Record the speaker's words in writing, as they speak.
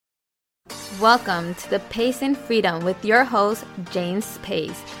Welcome to the Pace and Freedom with your host, James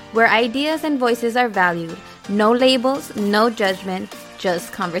Pace, where ideas and voices are valued. No labels, no judgment,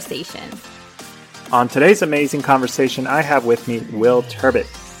 just conversation. On today's amazing conversation, I have with me Will Turbot.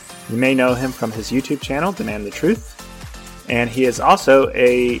 You may know him from his YouTube channel, Demand the Truth, and he is also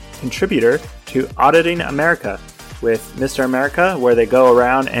a contributor to Auditing America with Mr. America, where they go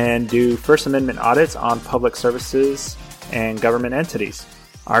around and do First Amendment audits on public services and government entities.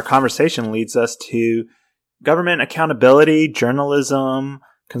 Our conversation leads us to government accountability, journalism,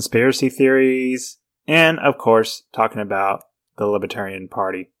 conspiracy theories, and, of course, talking about the Libertarian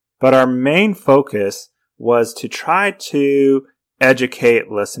Party. But our main focus was to try to educate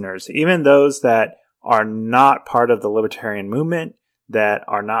listeners, even those that are not part of the libertarian movement, that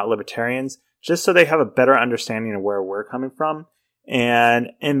are not libertarians, just so they have a better understanding of where we're coming from, and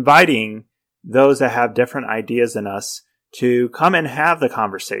inviting those that have different ideas than us to come and have the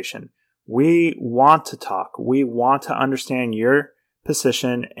conversation. We want to talk. We want to understand your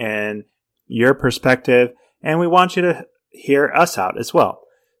position and your perspective, and we want you to hear us out as well.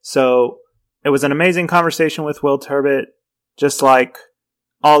 So it was an amazing conversation with Will Turbot, just like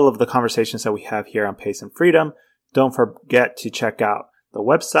all of the conversations that we have here on Pace and Freedom. Don't forget to check out the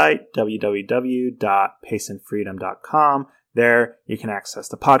website, www.paceandfreedom.com. There you can access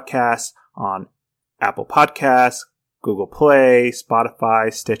the podcast on Apple Podcasts, Google Play,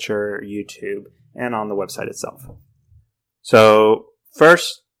 Spotify, Stitcher, YouTube, and on the website itself. So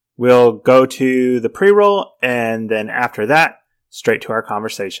first, we'll go to the pre-roll, and then after that, straight to our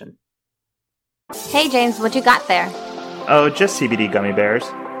conversation. Hey James, what you got there? Oh, just CBD gummy bears.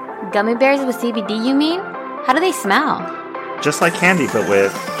 Gummy bears with CBD, you mean? How do they smell? Just like candy, but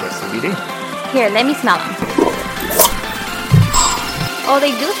with just CBD. Here, let me smell them. Oh,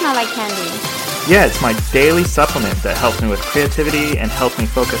 they do smell like candy. Yeah, it's my daily supplement that helps me with creativity and helps me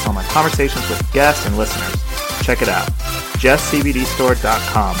focus on my conversations with guests and listeners. Check it out,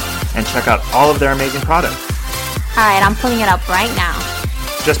 justcbdstore.com, and check out all of their amazing products. Alright, I'm pulling it up right now.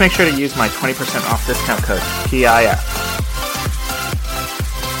 Just make sure to use my 20% off discount code, PIF.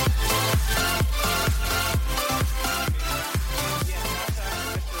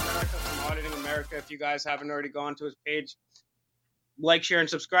 Auditing America. If you guys haven't already gone to his page, like, share, and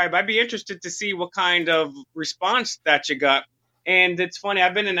subscribe. I'd be interested to see what kind of response that you got. And it's funny,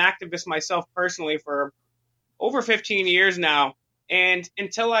 I've been an activist myself personally for over 15 years now. And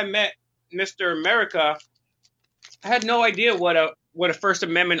until I met Mr. America, I had no idea what a First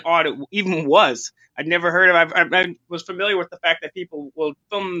Amendment audit even was. I'd never heard of it. I was familiar with the fact that people will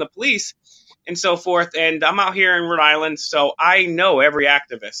film the police and so forth. And I'm out here in Rhode Island, so I know every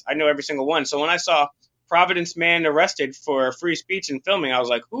activist. I know every single one. So when I saw Providence man arrested for free speech and filming, I was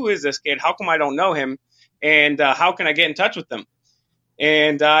like, who is this kid? How come I don't know him? And how can I get in touch with him?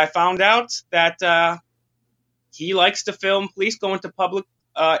 And I found out that he likes to film police go into public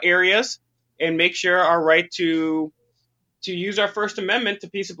areas and make sure our right to use our First Amendment to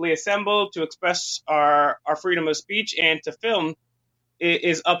peaceably assemble, to express our freedom of speech, and to film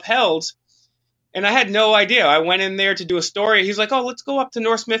is upheld. And I had no idea. I went in there to do a story. He's like, oh, let's go up to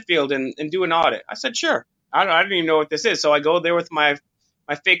North Smithfield and do an audit. I said, sure. I didn't even know what this is. So I go there with my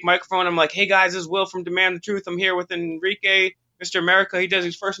fake microphone. I'm like, hey, guys, this is Will from Demand the Truth. I'm here with Enrique, Mr. America. He does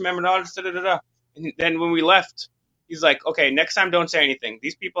his First Amendment audits. Da-da-da-da. And then when we left, he's like, okay, next time don't say anything.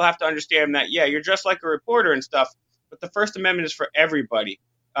 These people have to understand that, yeah, you're dressed like a reporter and stuff, but the First Amendment is for everybody,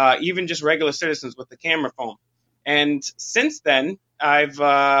 even just regular citizens with the camera phone. And since then, I've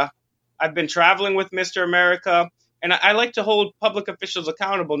been traveling with Mr. America, and I like to hold public officials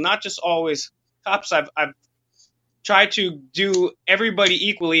accountable, not just always cops. I've tried to do everybody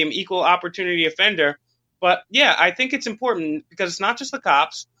equally, an equal opportunity offender. But yeah, I think it's important because it's not just the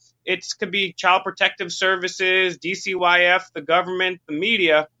cops. It could be Child Protective Services, DCYF, the government, the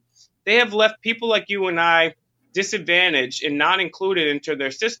media. They have left people like you and I disadvantaged and not included into their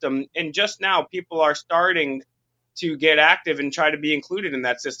system. And just now, people are starting to get active and try to be included in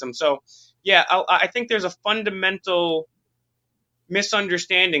that system. So, yeah, I think there's a fundamental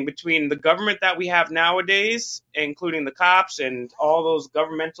misunderstanding between the government that we have nowadays, including the cops and all those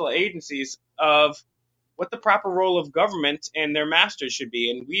governmental agencies, of what the proper role of government and their masters should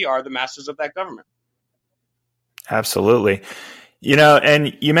be. And we are the masters of that government. Absolutely. You know,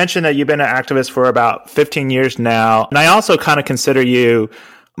 and you mentioned that you've been an activist for about 15 years now. And I also kind of consider you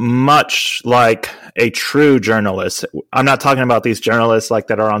much like a true journalist. I'm not talking about these journalists like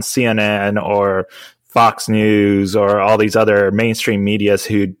that are on CNN or Fox News or all these other mainstream medias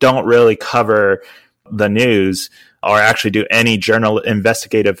who don't really cover the news. or actually do any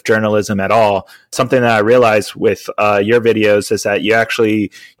investigative journalism at all. Something that I realized with your videos is that you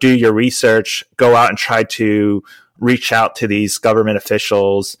actually do your research, go out and try to reach out to these government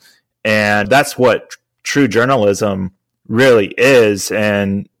officials. And that's what true journalism really is.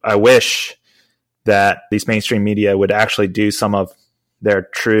 And I wish that these mainstream media would actually do some of their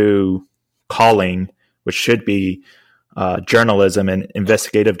true calling, which should be journalism and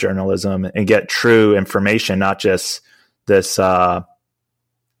investigative journalism, and get true information, not just this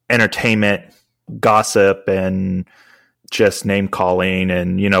entertainment gossip and just name calling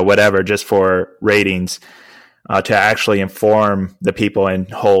and, whatever, just for ratings, to actually inform the people and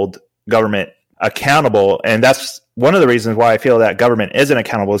hold government accountable. And that's one of the reasons why I feel that government isn't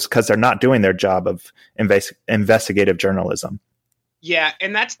accountable, is because they're not doing their job of investigative journalism. Yeah,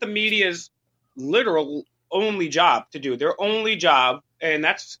 and that's the media's literal only job to do, their only job. And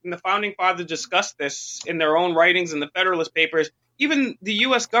the founding fathers discussed this in their own writings in the Federalist Papers. Even the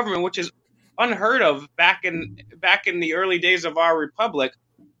U.S. government, which is unheard of back in the early days of our republic,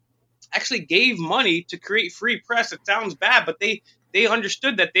 actually gave money to create free press. It sounds bad, but they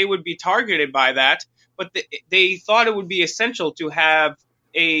understood that they would be targeted by that. But they thought it would be essential to have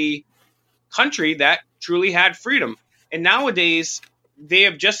a country that truly had freedom. And nowadays, they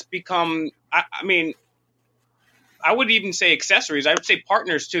have just become, I would even say accessories. I would say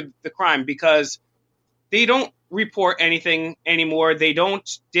partners to the crime, because they don't report anything anymore. They don't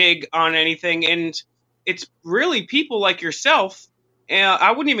dig on anything. And it's really people like yourself. And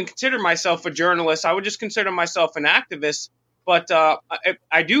I wouldn't even consider myself a journalist. I would just consider myself an activist. But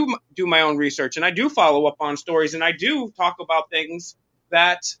I do my own research, and I do follow up on stories, and I do talk about things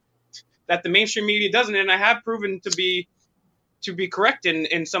that the mainstream media doesn't. And I have proven to be correct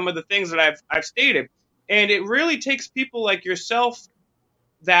in some of the things that I've stated. And it really takes people like yourself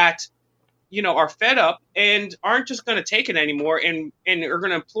that, are fed up and aren't just going to take it anymore, and are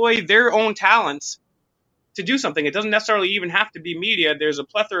going to employ their own talents to do something. It doesn't necessarily even have to be media. There's a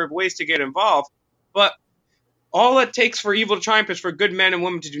plethora of ways to get involved. But all it takes for evil to triumph is for good men and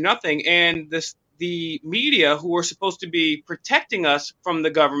women to do nothing. And the media, who are supposed to be protecting us from the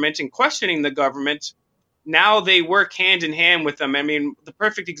government and questioning the government, now they work hand in hand with them. I mean, the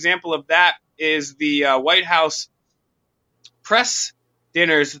perfect example of that is the White House press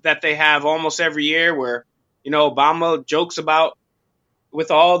dinners that they have almost every year, where, Obama jokes about,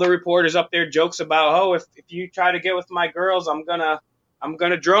 with all the reporters up there, jokes about, if you try to get with my girls, I'm gonna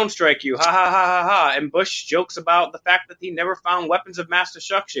drone strike you. Ha ha ha ha ha. And Bush jokes about the fact that he never found weapons of mass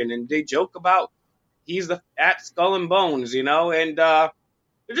destruction, and they joke about he's at Skull and Bones, and they're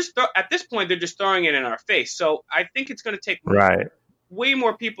just at this point they're just throwing it in our face. So I think it's going to take way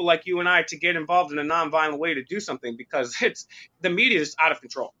more people like you and I to get involved in a nonviolent way to do something, because the media is out of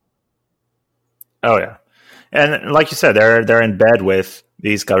control. Oh yeah, and like you said, they're in bed with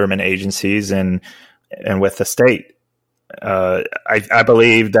these government agencies and with the state. I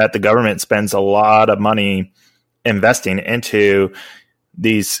believe that the government spends a lot of money investing into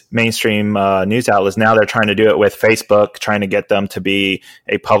these mainstream news outlets. Now they're trying to do it with Facebook, trying to get them to be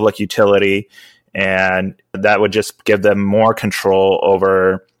a public utility, and that would just give them more control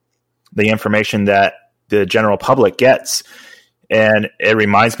over the information that the general public gets. And it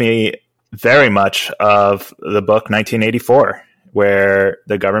reminds me very much of the book 1984, where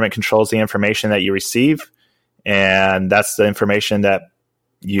the government controls the information that you receive, and that's the information that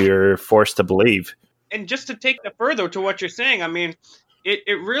you're forced to believe. And just to take that further to what you're saying, I mean,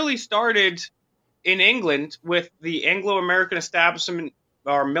 it really started in England with the Anglo-American establishment,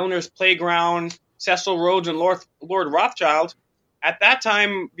 or Milner's Playground, Cecil Rhodes, and Lord Rothschild. At that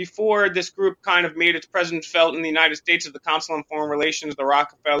time, before this group kind of made its presence felt in the United States, of the Council on Foreign Relations, the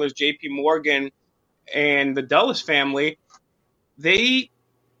Rockefellers, J.P. Morgan, and the Dulles family, they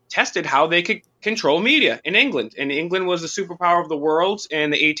tested how they could control media in England. And England was the superpower of the world in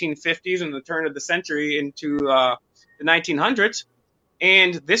the 1850s and the turn of the century into the 1900s.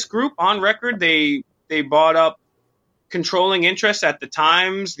 And this group, on record, they bought up controlling interests at the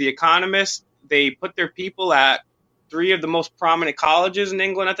Times, the Economist. They put their people at three of the most prominent colleges in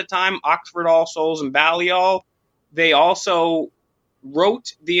England at the time, Oxford, All Souls, and Balliol. They also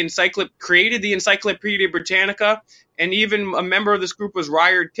created the Encyclopedia Britannica, and even a member of this group was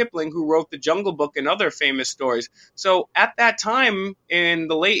Rudyard Kipling, who wrote The Jungle Book and other famous stories. So at that time, in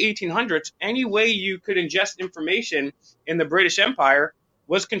the late 1800s, any way you could ingest information in the British Empire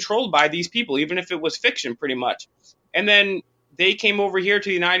was controlled by these people, even if it was fiction, pretty much. And then they came over here to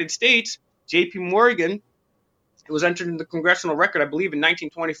the United States. J.P. Morgan, it was entered in the Congressional Record, I believe, in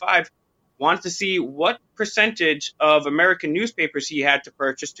 1925, wanted to see what percentage of American newspapers he had to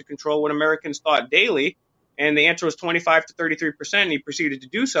purchase to control what Americans thought daily. And the answer was 25 to 33%, and he proceeded to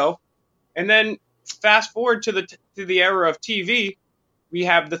do so. And then fast forward to the era of TV, we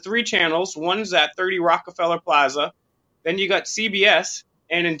have the 3 channels. One's at 30 Rockefeller Plaza. Then you got CBS,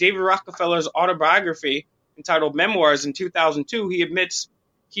 and in David Rockefeller's autobiography entitled Memoirs in 2002, he admits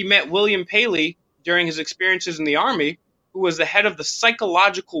he met William Paley during his experiences in the Army, who was the head of the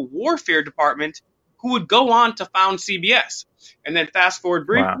psychological warfare department, who would go on to found CBS. And then fast forward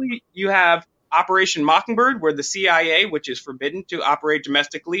briefly, You have Operation Mockingbird, where the CIA, which is forbidden to operate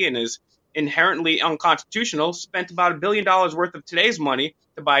domestically and is inherently unconstitutional, spent about $1 billion worth of today's money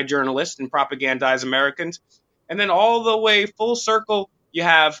to buy journalists and propagandize Americans. And then all the way full circle, you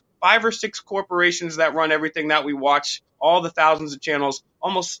have 5 or 6 corporations that run everything that we watch, all the thousands of channels,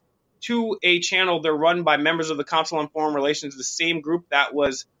 almost to a channel. They're run by members of the Council on Foreign Relations, the same group that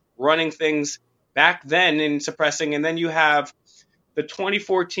was running things back then in suppressing. And then you have the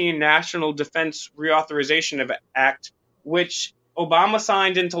 2014 National Defense Reauthorization Act, which Obama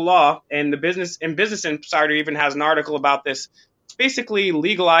signed into law, and the Business Insider even has an article about this. It's basically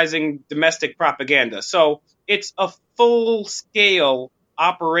legalizing domestic propaganda. So it's a full-scale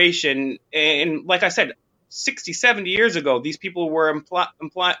operation. And like I said, 60, 70 years ago, these people were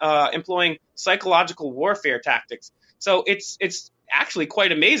employing psychological warfare tactics. So it's actually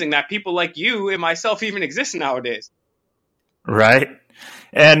quite amazing that people like you and myself even exist nowadays. Right.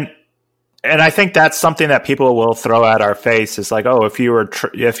 And I think that's something that people will throw at our face. Is like, oh, if you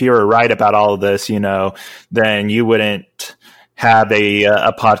were right about all of this, then you wouldn't have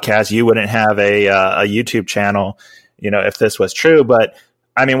a podcast, you wouldn't have a YouTube channel, if this was true. But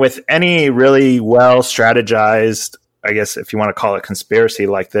I mean, with any really well strategized, I guess if you want to call it conspiracy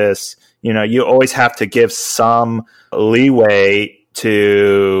like this, you always have to give some leeway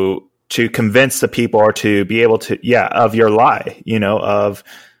to convince the people, or to be able to, of your lie,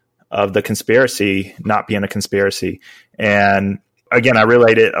 of the conspiracy not being a conspiracy. And again, I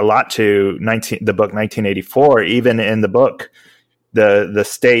relate it a lot to the book 1984. Even in the book, the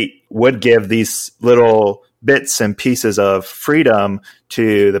state would give these little bits and pieces of freedom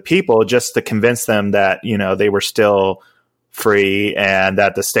to the people just to convince them that, they were still free and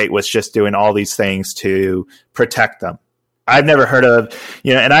that the state was just doing all these things to protect them. I've never heard of,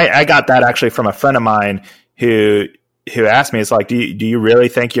 and I got that actually from a friend of mine who asked me, it's like, do you really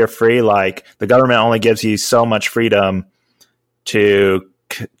think you're free? Like, the government only gives you so much freedom to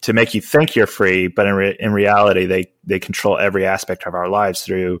make you think you're free, but in reality, they control every aspect of our lives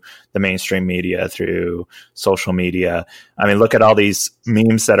through the mainstream media, through social media. I mean, look at all these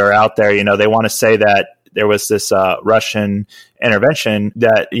memes that are out there. They want to say that there was this Russian intervention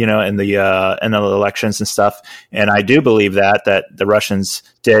that, in the elections and stuff. And I do believe that the Russians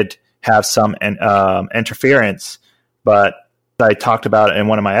did have some interference. But I talked about in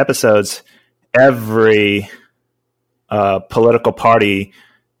one of my episodes, every political party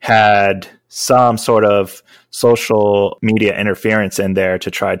had some sort of social media interference in there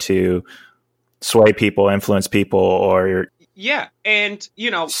to try to sway people, influence people, or... Yeah, and,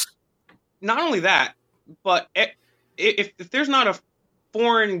 not only that, but if there's not a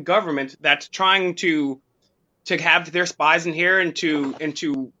foreign government that's trying to have their spies in here and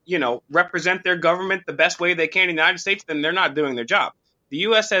to represent their government the best way they can in the United States, then they're not doing their job. The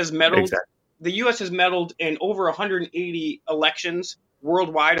U.S. has meddled. Exactly. The U.S. has meddled in over 180 elections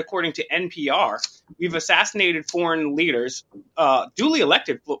worldwide, according to NPR. We've assassinated foreign leaders, duly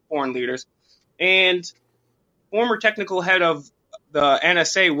elected foreign leaders, and former technical head of the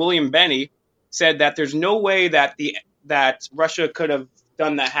NSA, William Benny, said that there's no way that Russia could have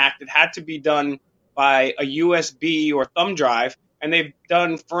done that hack. It had to be done by a USB or thumb drive, and they've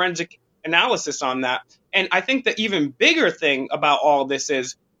done forensic analysis on that. And I think the even bigger thing about all this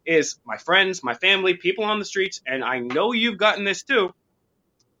is my friends, my family, people on the streets, and I know you've gotten this too.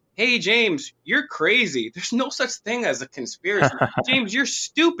 Hey, James, you're crazy. There's no such thing as a conspiracy. James, you're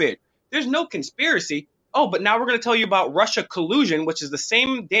stupid. There's no conspiracy. Oh, but now we're going to tell you about Russia collusion, which is the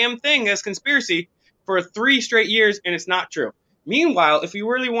same damn thing as conspiracy, for 3 straight years, and it's not true. Meanwhile, if you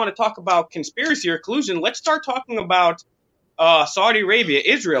really want to talk about conspiracy or collusion, let's start talking about Saudi Arabia,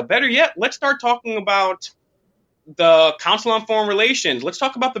 Israel. Better yet, let's start talking about the Council on Foreign Relations. Let's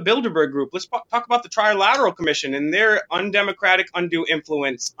talk about the Bilderberg Group. Let's talk about the Trilateral Commission and their undemocratic, undue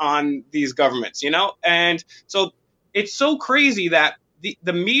influence on these governments, And so it's so crazy that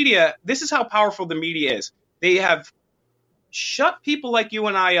the media, this is how powerful the media is. They have shut people like you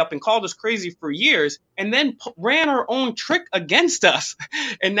and I up and called us crazy for years, and then ran our own trick against us.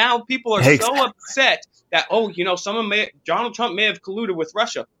 And now people are so upset that, Donald Trump may have colluded with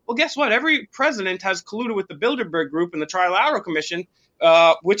Russia. Well, guess what? Every president has colluded with the Bilderberg Group and the Trilateral Commission,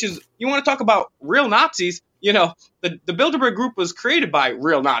 which is, you want to talk about real Nazis? the Bilderberg Group was created by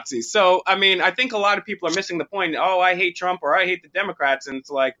real Nazis. So, I mean, I think a lot of people are missing the point. Oh, I hate Trump or I hate the Democrats. And it's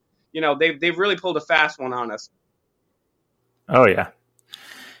like, they've really pulled a fast one on us. Oh, yeah.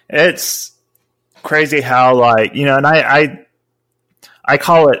 It's crazy how, like, and I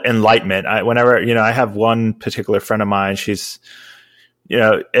call it enlightenment. Whenever, I have one particular friend of mine, she's,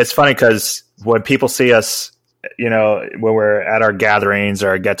 it's funny because when people see us, when we're at our gatherings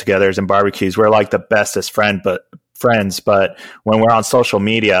or get-togethers and barbecues, we're like the bestest friends. But when we're on social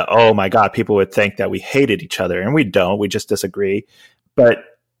media, oh my God, people would think that we hated each other, and we don't. We just disagree. But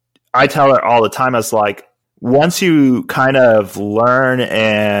I tell her all the time, I was like, once you kind of learn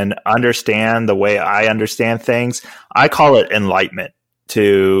and understand the way I understand things, I call it enlightenment,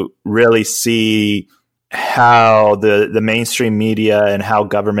 to really see how the mainstream media and how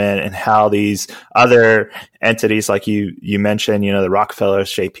government and how these other entities, like you mentioned, the Rockefellers,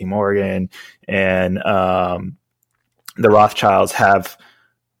 JP Morgan, and the Rothschilds have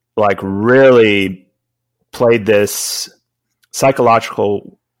like really played this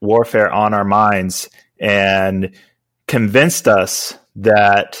psychological warfare on our minds and convinced us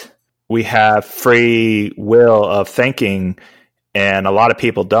that we have free will of thinking, and a lot of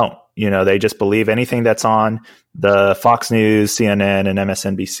people don't. They just believe anything that's on the Fox News, CNN, and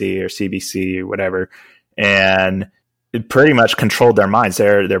MSNBC or CBC or whatever, and it pretty much controlled their minds.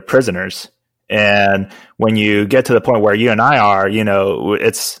 They're prisoners. And when you get to the point where you and I are,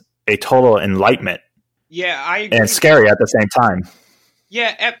 it's a total enlightenment. Yeah, I agree. And scary at the same time.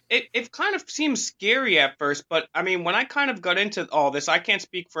 Yeah, it kind of seems scary at first, but I mean, when I kind of got into all this, I can't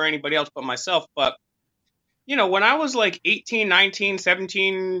speak for anybody else but myself, but when I was like 18, 19,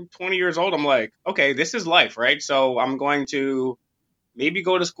 17, 20 years old, I'm like, okay, this is life, right? So I'm going to maybe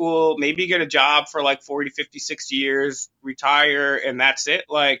go to school, maybe get a job for like 40, 50, 60 years, retire, and that's it.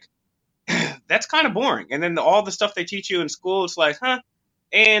 Like, that's kind of boring. And then all the stuff they teach you in school, it's like, huh?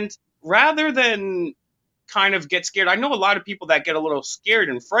 And rather than kind of get scared, I know a lot of people that get a little scared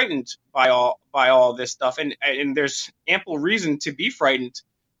and frightened by all this stuff. And there's ample reason to be frightened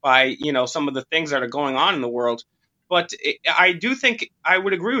by, some of the things that are going on in the world. But I do think I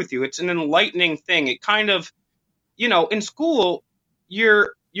would agree with you. It's an enlightening thing. It kind of, in school,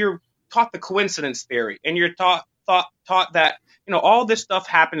 you're taught the coincidence theory, and you're taught that, all this stuff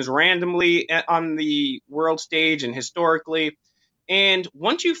happens randomly on the world stage and historically. And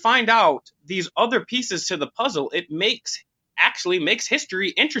once you find out these other pieces to the puzzle, it actually makes history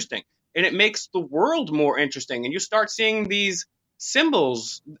interesting, and it makes the world more interesting. And you start seeing these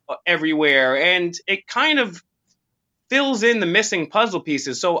symbols everywhere, and it kind of fills in the missing puzzle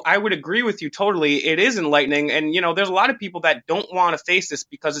pieces. So I would agree with you totally. It is enlightening. And, there's a lot of people that don't want to face this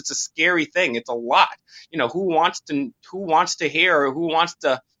because it's a scary thing. It's a lot. Who wants to hear, or who wants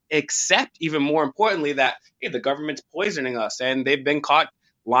to accept, even more importantly, that, hey, the government's poisoning us and they've been caught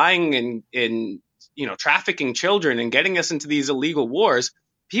lying and trafficking children and getting us into these illegal wars.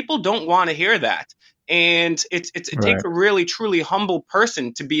 People don't want to hear that. And it Right. takes a really, truly humble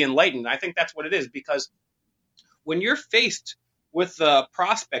person to be enlightened. I think that's what it is, because when you're faced with the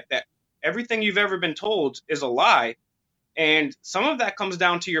prospect that everything you've ever been told is a lie, and some of that comes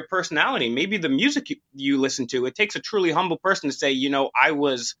down to your personality, maybe the music you listen to, it takes a truly humble person to say, I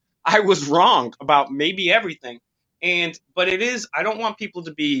was wrong about maybe everything. But I don't want people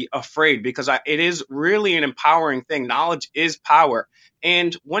to be afraid, because it is really an empowering thing. Knowledge is power.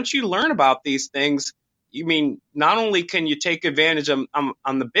 And once you learn about these things, not only can you take advantage of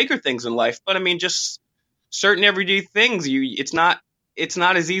on the bigger things in life, but just certain everyday things. It's not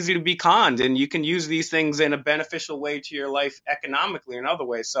as easy to be conned, and you can use these things in a beneficial way to your life economically and other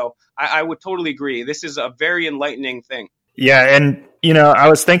ways. So I would totally agree. This is a very enlightening thing. Yeah. And, I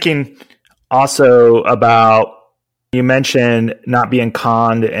was thinking also about, you mentioned not being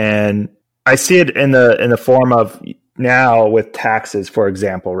conned, and I see it in the form of now with taxes, for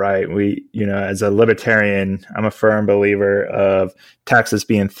example, right? We, as a libertarian, I'm a firm believer of taxes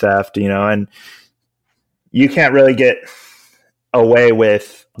being theft, and you can't really get away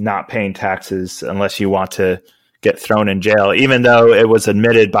with not paying taxes unless you want to get thrown in jail, even though it was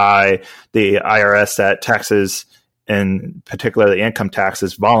admitted by the IRS that taxes, in particular the income tax,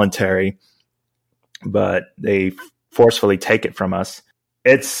 is voluntary, but they forcefully take it from us.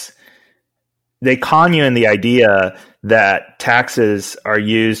 They con you in the idea that taxes are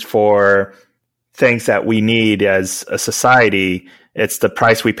used for things that we need as a society. It's the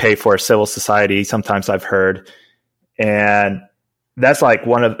price we pay for a civil society, sometimes I've heard. And that's like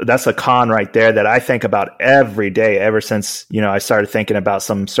that's a con right there that I think about every day, ever since, I started thinking about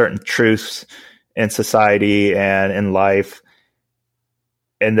some certain truths in society and in life.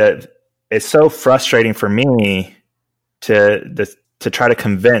 And that it's so frustrating for me to try to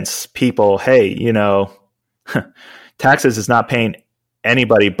convince people, hey, you know, taxes is not paying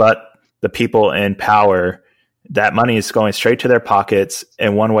anybody but the people in power. That money is going straight to their pockets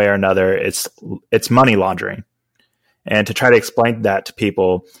in one way or another. It's money laundering. And to try to explain that to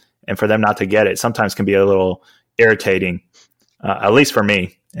people and for them not to get it sometimes can be a little irritating, at least for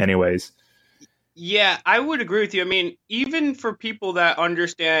me anyways. Yeah, I would agree with you. I mean, even for people that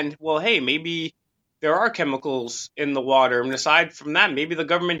understand, well, hey, maybe there are chemicals in the water. And aside from that, maybe the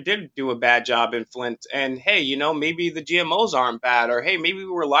government did do a bad job in Flint. And hey, you know, maybe the GMOs aren't bad. Or hey, maybe we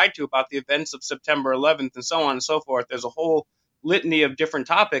were lied to about the events of September 11th and so on and so forth. There's a whole litany of different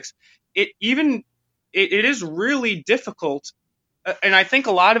topics. It is really difficult. And I think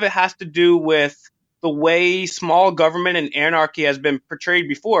a lot of it has to do with the way small government and anarchy has been portrayed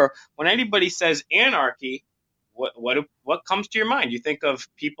before. When anybody says anarchy, what comes to your mind? You think of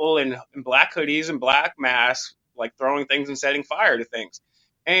people in black hoodies and black masks, like throwing things and setting fire to things.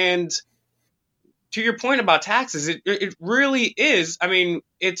 And to your point about taxes, it really is. I mean,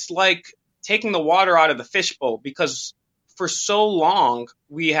 it's like taking the water out of the fishbowl, because for so long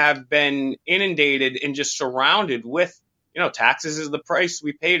we have been inundated and just surrounded with, you know, taxes is the price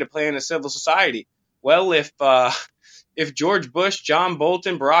we pay to play in a civil society. Well, if George Bush, John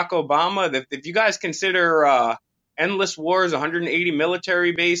Bolton, Barack Obama, if you guys consider endless wars, 180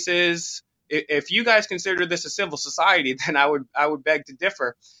 military bases, if you guys consider this a civil society, then I would beg to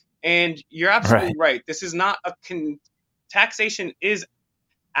differ. And you're absolutely right. This is not taxation is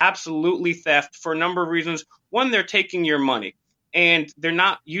absolutely theft for a number of reasons. One, they're taking your money, and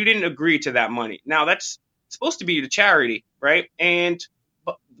you didn't agree to that money. Now that's supposed to be to charity, right?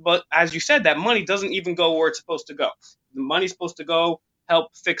 But as you said, that money doesn't even go where it's supposed to go. The money's supposed to go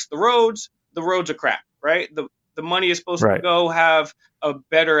help fix the roads. The roads are crap, right? The money is supposed to go have a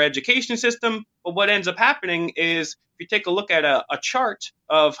better education system. But what ends up happening is, if you take a look at a chart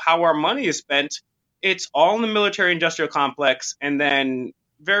of how our money is spent, it's all in the military industrial complex and then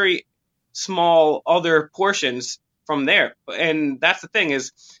very small other portions from there. And that's the thing,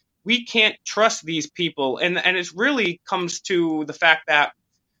 is we can't trust these people. And it really comes to the fact that,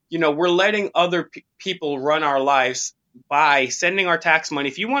 you know, we're letting other people run our lives by sending our tax money.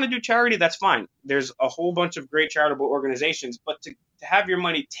 If you want to do charity, that's fine. There's a whole bunch of great charitable organizations, but to have your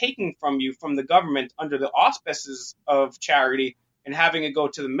money taken from you from the government under the auspices of charity and having it go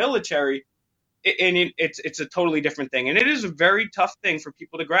to the military, it's a totally different thing. And it is a very tough thing for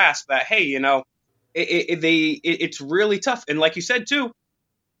people to grasp that, hey, you know, it's really tough. And like you said, too,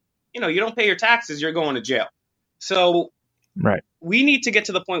 you know, you don't pay your taxes, you're going to jail. So we need to get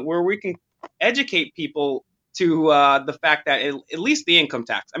to the point where we can educate people to the fact that at least the income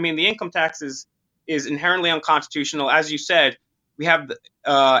tax. I mean, the income tax is inherently unconstitutional. As you said, we have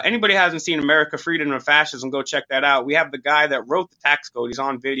anybody hasn't seen America, Freedom, and Fascism, go check that out. We have the guy that wrote the tax code. He's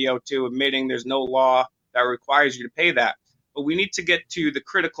on video, too, admitting there's no law that requires you to pay that. But we need to get to the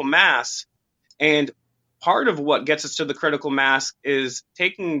critical mass. And part of what gets us to the critical mass is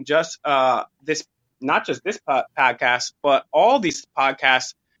taking just this, not just this podcast, but all these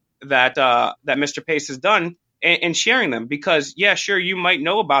podcasts that Mr. Pace has done and sharing them. Because, yeah, sure, you might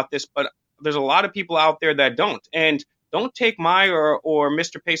know about this, but there's a lot of people out there that don't. And don't take my or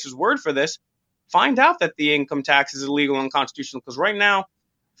Mr. Pace's word for this. Find out that the income tax is illegal and unconstitutional. Because right now,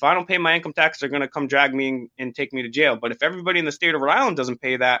 if I don't pay my income tax, they're going to come drag me and take me to jail. But if everybody in the state of Rhode Island doesn't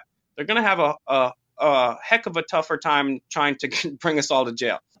pay that, they're going to have a heck of a tougher time trying to bring us all to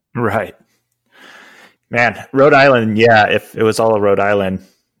jail. Right. Man, Rhode Island, yeah, if it was all of Rhode Island,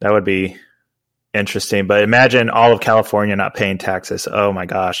 that would be interesting. But imagine all of California not paying taxes. Oh, my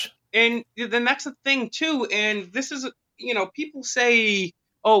gosh. And then that's the thing, too. And this is, you know, people say,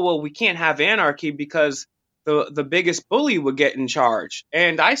 oh, well, we can't have anarchy because the biggest bully would get in charge.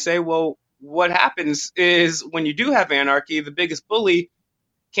 And I say, well, what happens is when you do have anarchy, the biggest bully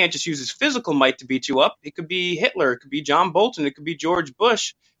can't just use his physical might to beat you up. It could be Hitler. It could be John Bolton. It could be George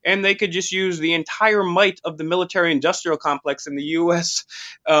Bush. And they could just use the entire might of the military industrial complex in the U.S.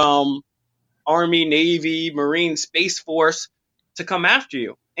 Army, Navy, Marine, Space Force to come after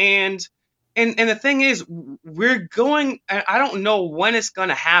you. And the thing is, we're going, I don't know when it's going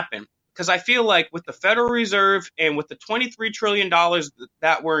to happen, because I feel like with the Federal Reserve and with the $23 trillion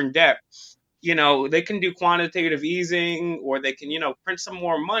that we're in debt, you know, they can do quantitative easing, or they can, you know, print some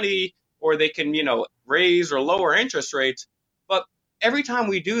more money, or they can, you know, raise or lower interest rates. But every time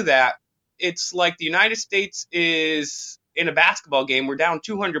we do that, it's like the United States is in a basketball game. We're down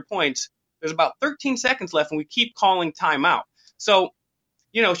 200 points. There's about 13 seconds left, and we keep calling timeout. So,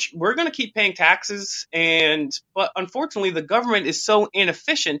 you know, we're going to keep paying taxes, but unfortunately, the government is so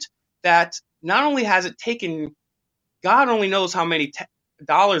inefficient that not only has it taken God only knows how many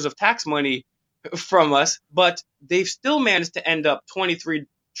dollars of tax money from us, but they've still managed to end up $23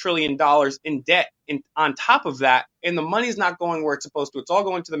 trillion in debt on top of that. And the money's not going where it's supposed to. It's all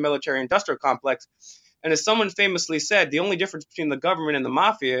going to the military industrial complex. And as someone famously said, the only difference between the government and the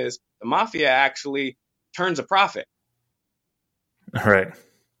mafia is the mafia actually turns a profit. Right.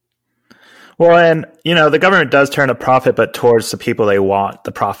 Well, and, the government does turn a profit, but towards the people they want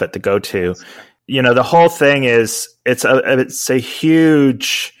the profit to go to. The whole thing is it's a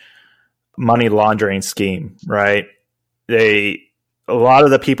huge money laundering scheme, right? A lot of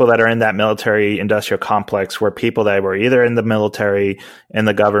the people that are in that military industrial complex were people that were either in the military and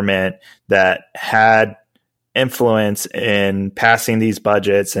the government that had influence in passing these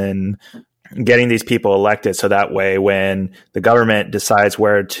budgets and getting these people elected. So that way, when the government decides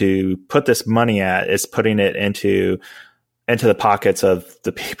where to put this money at, it's putting it into the pockets of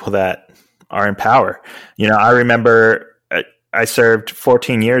the people that are in power. I remember I served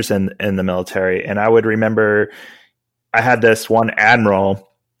 14 years in the military, and I would remember I had this one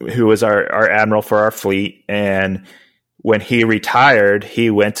admiral who was our admiral for our fleet. And when he retired, he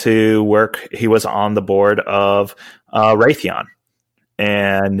went to work. He was on the board of Raytheon,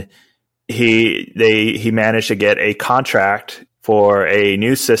 and he managed to get a contract for a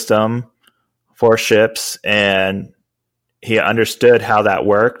new system for ships, and he understood how that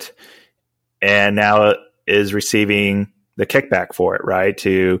worked, and now is receiving the kickback for it, right?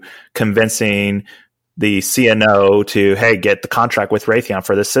 To convincing the CNO to, hey, get the contract with Raytheon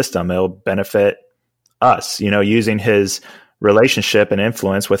for this system. It'll benefit us, using his relationship and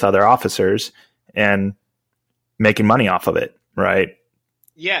influence with other officers and making money off of it, right?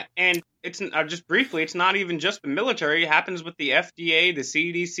 Yeah, and it's just briefly, it's not even just the military. It happens with the FDA, the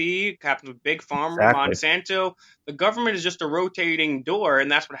CDC, it happens with Big Pharma, exactly. Monsanto. The government is just a rotating door,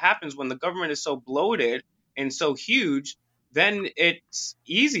 and that's what happens when the government is so bloated and so huge. Then it's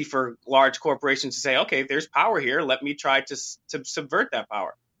easy for large corporations to say, okay, there's power here. Let me try to subvert that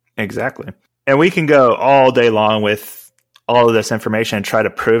power. Exactly. And we can go all day long with all of this information and try to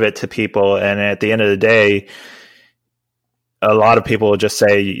prove it to people. And at the end of the day, a lot of people will just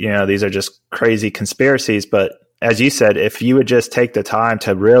say, these are just crazy conspiracies. But as you said, if you would just take the time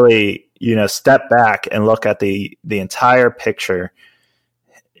to really, step back and look at the entire picture,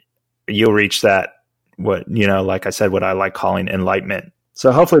 you'll reach that, like I said, what I like calling enlightenment.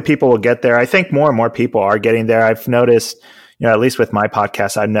 So hopefully people will get there. I think more and more people are getting there. I've noticed, at least with my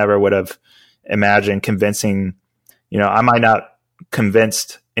podcast, I never would have imagined convincing, I might not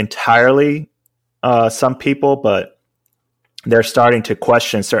convinced entirely some people, but they're starting to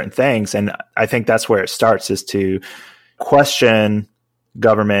question certain things. And I think that's where it starts, is to question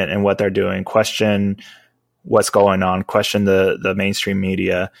government and what they're doing, question what's going on, question the mainstream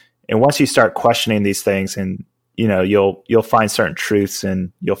media. And once you start questioning these things, and you'll find certain truths,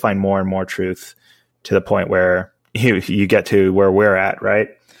 and you'll find more and more truth to the point where you get to where we're at, right?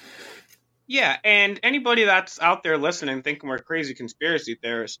 Yeah, and anybody that's out there listening thinking we're crazy conspiracy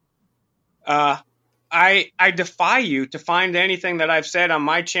theorists, I defy you to find anything that I've said on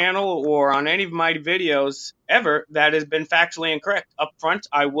my channel or on any of my videos ever that has been factually incorrect. Up front,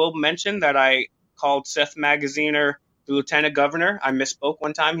 I will mention that I called Seth Magaziner the lieutenant governor. I misspoke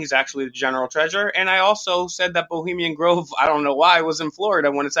one time. He's actually the general treasurer. And I also said that Bohemian Grove, I don't know why, was in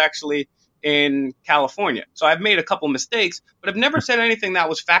Florida when it's actually in California. So I've made a couple mistakes, but I've never said anything that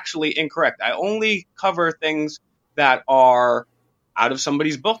was factually incorrect. I only cover things that are out of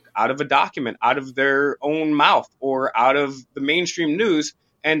somebody's book, out of a document, out of their own mouth, or out of the mainstream news.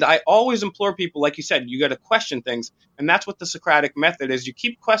 And I always implore people, like you said, you got to question things. And that's what the Socratic method is. You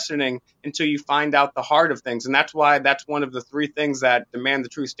keep questioning until you find out the heart of things. And that's why that's one of the three things that Demand the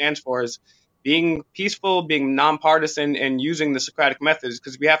Truth stands for, is being peaceful, being nonpartisan, and using the Socratic methods,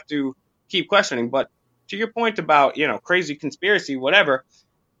 because we have to keep questioning. But to your point about, crazy conspiracy, whatever,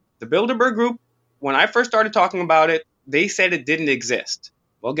 the Bilderberg Group, when I first started talking about it, they said it didn't exist.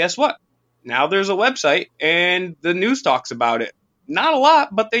 Well, guess what? Now there's a website and the news talks about it. Not a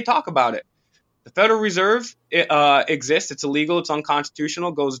lot, but they talk about it. The Federal Reserve exists. It's illegal. It's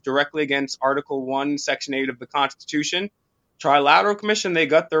unconstitutional. Goes directly against Article 1, Section 8 of the Constitution. Trilateral Commission, they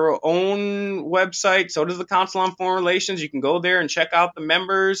got their own website. So does the Council on Foreign Relations. You can go there and check out the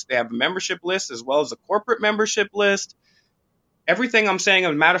members. They have a membership list as well as a corporate membership list. Everything I'm saying,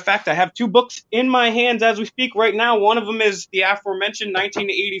 as a matter of fact, I have two books in my hands as we speak right now. One of them is the aforementioned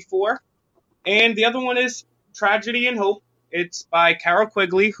 1984, and the other one is Tragedy and Hope. It's by Carroll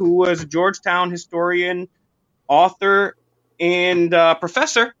Quigley, who was a Georgetown historian, author, and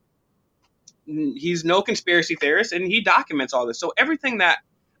professor. He's no conspiracy theorist, and he documents all this. So everything that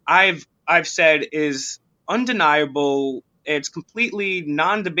I've said is undeniable. It's completely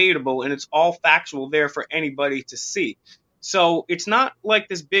non-debatable, and it's all factual there for anybody to see. So it's not like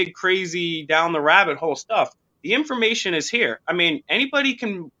this big, crazy, down the rabbit hole stuff. The information is here. I mean, anybody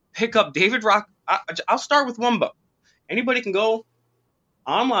can pick up David Rock. I'll start with one book. Anybody can go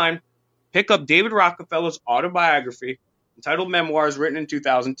online, pick up David Rockefeller's autobiography entitled Memoirs, written in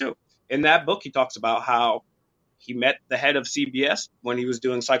 2002. In that book, he talks about how he met the head of CBS when he was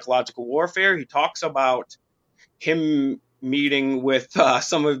doing psychological warfare. He talks about him meeting with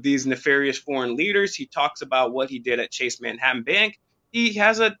some of these nefarious foreign leaders. He talks about what he did at Chase Manhattan Bank. He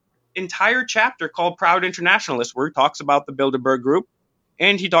has an entire chapter called Proud Internationalist where he talks about the Bilderberg Group,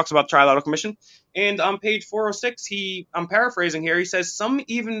 and he talks about the Trilateral Commission. And on page 406, I'm paraphrasing here, he says, some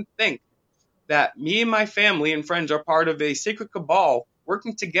even think that me and my family and friends are part of a secret cabal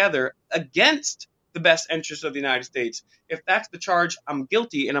working together against the best interests of the United States. If that's the charge, I'm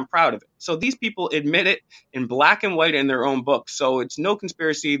guilty and I'm proud of it. So these people admit it in black and white in their own books. So it's no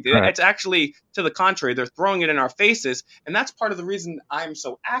conspiracy. Right. It's actually to the contrary. They're throwing it in our faces. And that's part of the reason I'm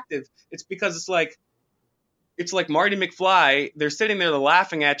so active. It's because it's like Marty McFly. They're sitting there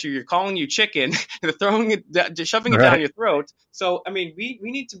laughing at you. You're calling you chicken. They're throwing it, shoving it down your throat. So, I mean, we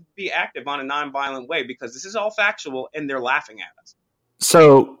need to be active on a nonviolent way because this is all factual and they're laughing at us.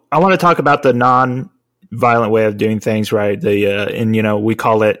 So I want to talk about the non-violent way of doing things, right? We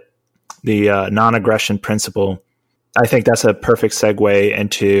call it the non-aggression principle. I think that's a perfect segue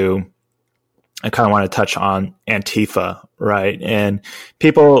into, I kind of want to touch on Antifa, right? And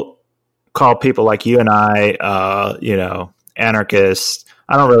people call people like you and I, anarchists.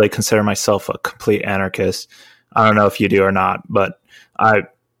 I don't really consider myself a complete anarchist. I don't know if you do or not, but I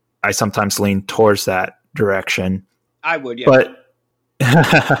sometimes lean towards that direction. I would, yeah. But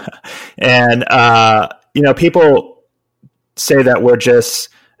and, people say that we're just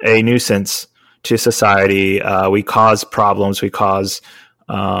a nuisance to society. We cause problems. We cause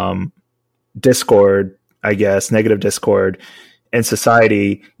discord, I guess, negative discord in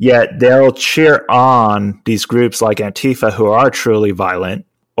society. Yet they'll cheer on these groups like Antifa who are truly violent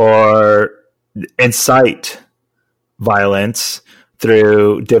or incite violence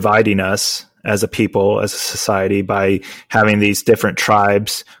through dividing us as a people, as a society, by having these different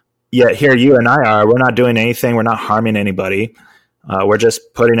tribes. Yet here you and I we're not doing anything. We're not harming anybody. We're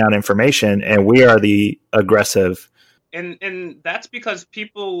just putting out information, and we are the aggressive. And that's because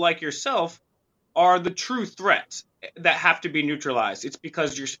people like yourself are the true threats that have to be neutralized. It's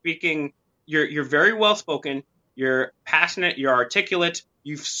because you're speaking, you're very well spoken, you're passionate, you're articulate,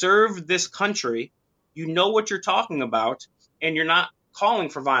 you've served this country, you know what you're talking about, and you're not calling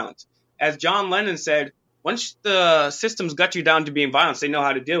for violence. As John Lennon said, once the system's got you down to being violent, they know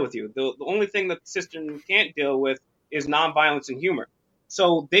how to deal with you. The only thing that the system can't deal with is nonviolence and humor.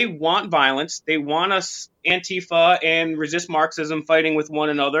 So they want violence. They want us, Antifa and Resist Marxism, fighting with one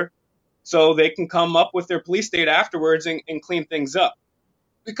another so they can come up with their police state afterwards and clean things up.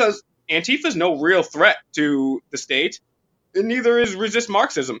 Because Antifa is no real threat to the state, and neither is Resist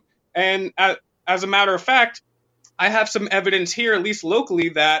Marxism. And as a matter of fact, I have some evidence here, at least locally,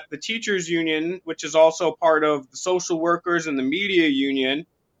 that the teachers union, which is also part of the social workers and the media union,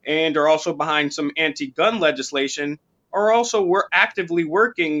 and are also behind some anti-gun legislation, are also actively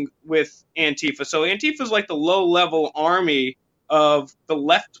working with Antifa. So Antifa is like the low-level army of the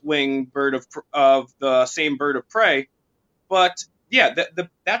left-wing of the same bird of prey. But yeah,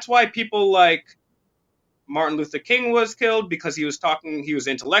 that's why people like Martin Luther King was killed, because he was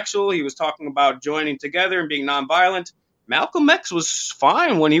intellectual. He was talking about joining together and being nonviolent. Malcolm X was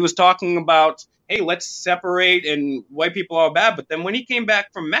fine when he was talking about, hey, let's separate and white people are bad. But then when he came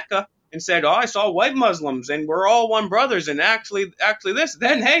back from Mecca and said, I saw white Muslims and we're all one brothers and actually this,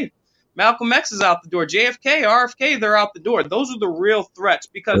 then, hey, Malcolm X is out the door. JFK, RFK, they're out the door. Those are the real threats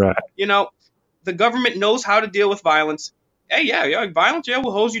because, the government knows how to deal with violence. Hey, yeah, violence,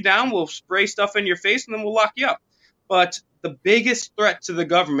 we'll hose you down, we'll spray stuff in your face, and then we'll lock you up. But the biggest threat to the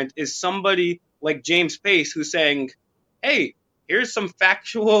government is somebody like James Pace who's saying, hey, here's some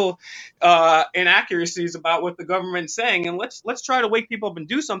factual inaccuracies about what the government's saying, and let's try to wake people up and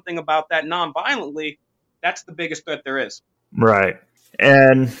do something about that non-violently. That's the biggest threat there is. Right.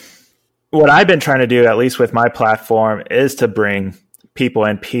 And what I've been trying to do, at least with my platform, is to bring people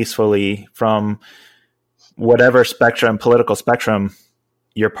in peacefully from whatever political spectrum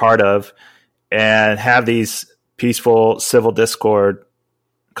you're part of, and have these peaceful civil discord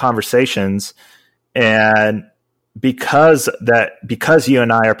conversations. And because you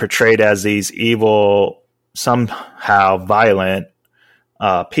and I are portrayed as these evil, somehow violent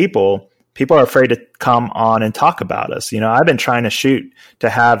people, people are afraid to come on and talk about us. I've been trying to shoot to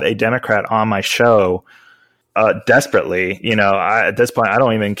have a Democrat on my show desperately. At this point, I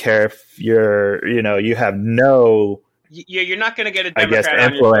don't even care if you have no. Yeah, you're not going to get a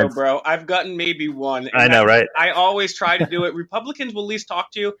Democrat on your show, bro. I've gotten maybe one. I know, right? I always try to do it. Republicans will at least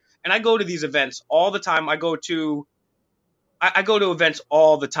talk to you. And I go to these events all the time. I go to events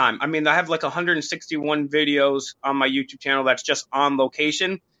all the time. I mean, I have like 161 videos on my YouTube channel that's just on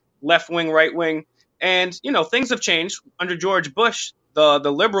location, left wing, right wing. And, things have changed. Under George Bush, the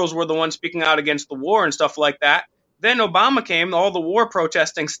liberals were the ones speaking out against the war and stuff like that. Then Obama came, all the war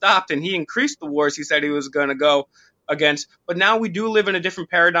protesting stopped, and he increased the wars he said he was going to go against. But now we do live in a different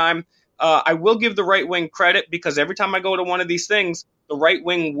paradigm. I will give the right wing credit, because every time I go to one of these things, the right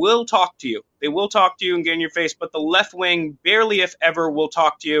wing will talk to you. They will talk to you and get in your face, but the left wing barely, if ever, will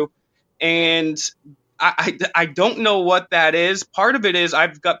talk to you. And I don't know what that is. Part of it is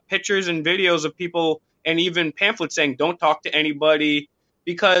I've got pictures and videos of people and even pamphlets saying don't talk to anybody,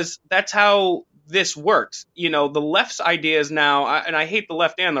 because that's how this works. The left's ideas now, and I hate the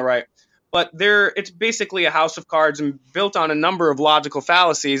left and the right, but it's basically a house of cards and built on a number of logical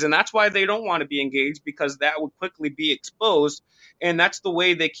fallacies. And that's why they don't want to be engaged, because that would quickly be exposed. And that's the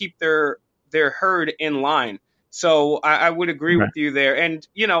way they keep their herd in line. So I would agree with you there. And,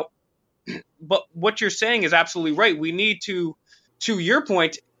 but what you're saying is absolutely right. We need to your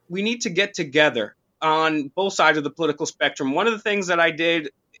point, we need to get together on both sides of the political spectrum. One of the things that I did,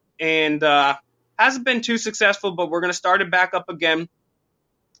 and hasn't been too successful, but we're going to start it back up again,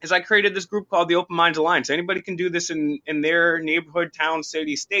 is I created this group called the Open Minds Alliance. Anybody can do this in their neighborhood, town,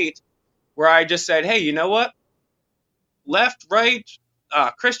 city, state, where I just said, hey, you know what? Left, right,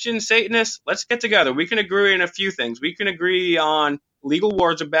 Christian, Satanist, let's get together. We can agree on a few things. We can agree on legal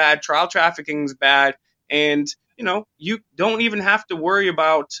wars are bad, trial trafficking is bad, and, you don't even have to worry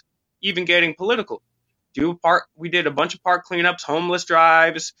about even getting political. We did a bunch of park cleanups, homeless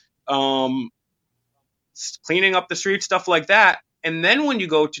drives, cleaning up the streets, stuff like that. And then when you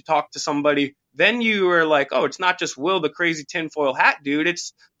go to talk to somebody, then you are like, oh, it's not just Will, the crazy tinfoil hat dude.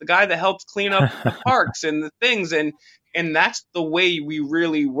 It's the guy that helps clean up the parks and the things. And that's the way we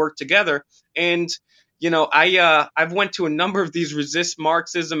really work together. And, I've went to a number of these resist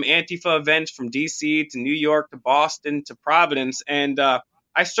Marxism, Antifa events from DC to New York to Boston to Providence. And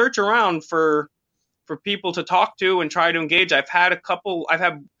I search around for people to talk to and try to engage. I've had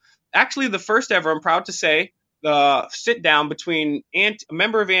actually the first ever, I'm proud to say, the sit down between a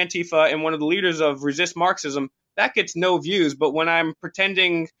member of Antifa and one of the leaders of Resist Marxism. That gets no views, but when I'm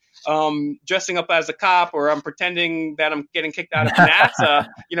pretending dressing up as a cop, or I'm pretending that I'm getting kicked out of NASA,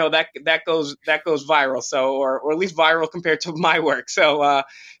 that goes viral. So, or at least viral compared to my work. So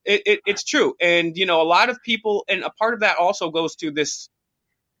it's true. And, a lot of people, and a part of that also goes to this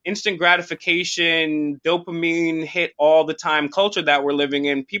instant gratification, dopamine hit all the time culture that we're living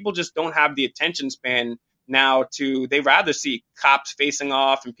in. People just don't have the attention span now they rather see cops facing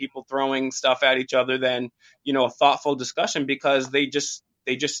off and people throwing stuff at each other than, a thoughtful discussion, because they just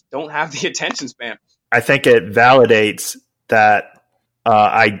don't have the attention span. I think it validates that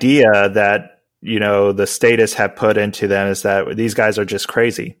idea that, the statists have put into them, is that these guys are just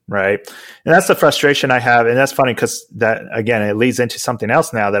crazy, right? And that's the frustration I have. And that's funny, because that, again, it leads into something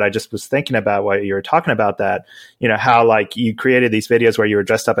else now that I just was thinking about while you were talking about that, how like you created these videos where you were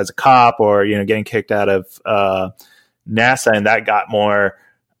dressed up as a cop, or, getting kicked out of NASA, and that got more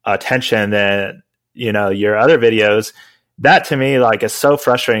attention than, your other videos. That to me, like, is so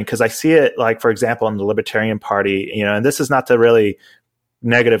frustrating, because I see it, like, for example, in the Libertarian Party, and this is not to really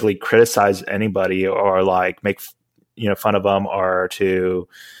negatively criticize anybody or like make fun of them or to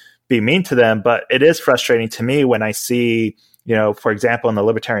be mean to them, but it is frustrating to me when I see, for example, in the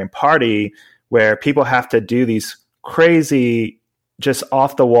Libertarian Party, where people have to do these crazy, just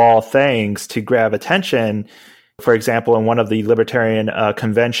off the wall things to grab attention. For example, in one of the Libertarian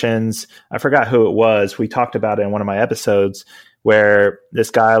conventions, I forgot who it was, we talked about it in one of my episodes, where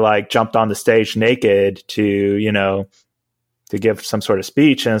this guy like jumped on the stage naked to give some sort of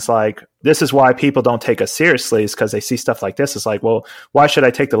speech. And it's like, this is why people don't take us seriously, is because they see stuff like this. It's like, well, why should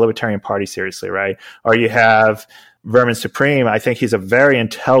I take the Libertarian Party seriously, right? Or you have Vermin Supreme. I think he's a very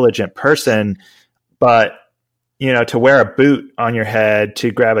intelligent person, but, to wear a boot on your head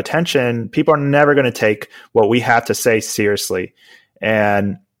to grab attention, people are never going to take what we have to say seriously.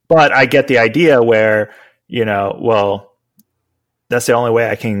 But I get the idea where, well, that's the only way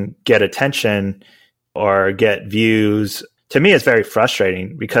I can get attention or get views. To me, it's very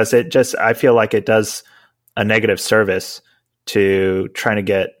frustrating, because I feel like it does a negative service to trying to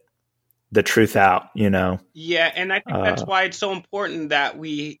get the truth out, Yeah. And I think that's why it's so important that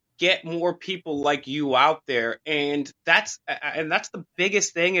we get more people like you out there. And that's the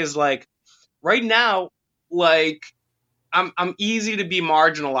biggest thing is like right now, like I'm easy to be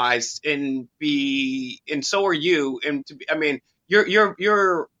marginalized and so are you. And I mean,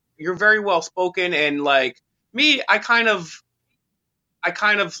 you're very well spoken, and like me, I kind of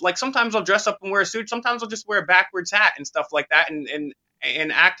like sometimes I'll dress up and wear a suit. Sometimes I'll just wear a backwards hat and stuff like that and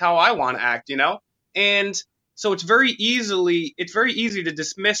act how I want to act, And so it's very easy to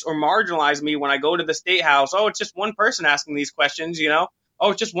dismiss or marginalize me when I go to the State House. Oh, it's just one person asking these questions, Oh,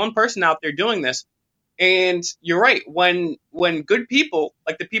 it's just one person out there doing this. And you're right. When good people,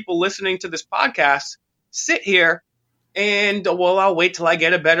 like the people listening to this podcast, sit here and, well, I'll wait till I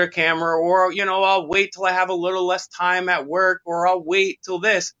get a better camera, or, I'll wait till I have a little less time at work, or I'll wait till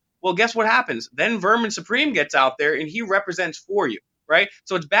this. Well, guess what happens? Then Vermin Supreme gets out there and he represents for you, right?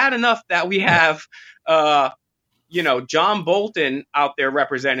 So it's bad enough that we have, John Bolton out there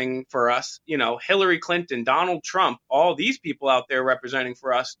representing for us, Hillary Clinton, Donald Trump, all these people out there representing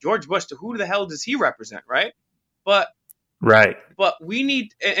for us. George Bush, who the hell does he represent, right? But we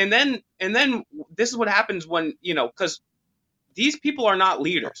need, and then this is what happens when, because these people are not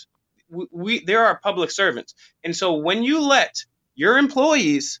leaders. There are public servants. And so when you let your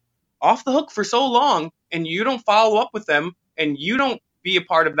employees off the hook for so long and you don't follow up with them and you don't be a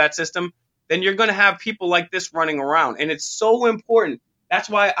part of that system, then you're going to have people like this running around. And it's so important. That's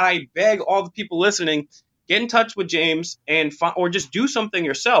why I beg all the people listening, get in touch with James or just do something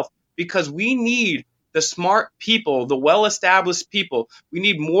yourself, because we need the smart people, the well-established people. We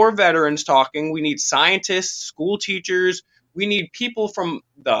need more veterans talking. We need scientists, school teachers. We need people from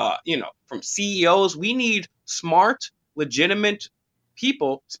from CEOs. We need smart, legitimate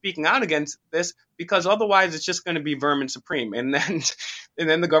people speaking out against this, because otherwise it's just going to be Vermin Supreme. And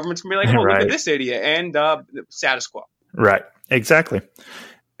then the government's going to be like, oh, look at this idiot, and status quo. Right. Exactly.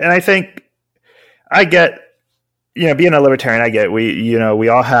 And I think I get, being a libertarian, I get, we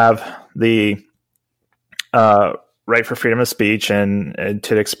all have the right for freedom of speech and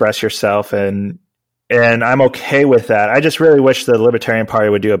to express yourself. And I'm okay with that. I just really wish the Libertarian Party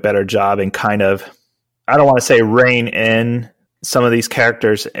would do a better job and kind of, I don't want to say rein in some of these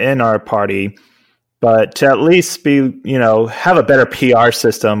characters in our party, but to at least be, have a better PR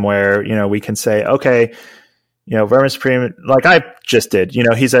system where, we can say, okay, Vermin Supreme, like I just did,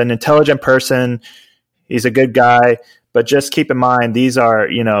 he's an intelligent person. He's a good guy, but just keep in mind, these are,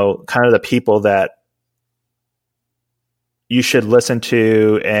 kind of the people that you should listen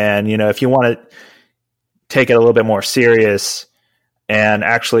to. And, if you want to take it a little bit more serious and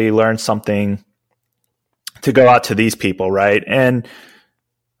actually learn something, to go out to these people, right? And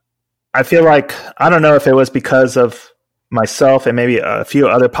I feel like, I don't know if it was because of myself and maybe a few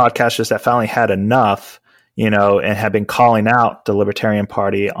other podcasters that finally had enough, and have been calling out the Libertarian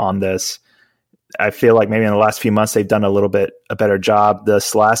Party on this. I feel like maybe in the last few months, they've done a better job.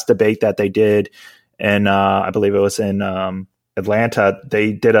 This last debate that they did, and I believe it was in Atlanta,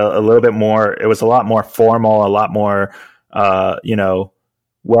 they did a little bit more. It was a lot more formal, a lot more,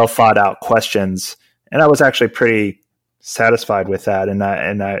 well thought out questions. And I was actually pretty satisfied with that. And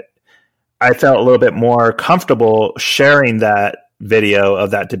I felt a little bit more comfortable sharing that video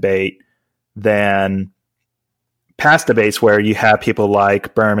of that debate than past debates where you have people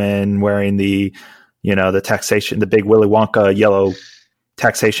like Berman wearing the taxation, the big Willy Wonka yellow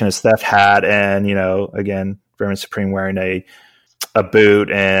taxation is theft hat. And, again, Vermin Supreme wearing a boot,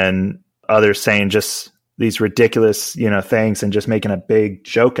 and others saying just these ridiculous, things and just making a big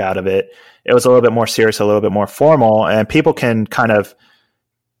joke out of it. It was a little bit more serious, a little bit more formal, and people can kind of,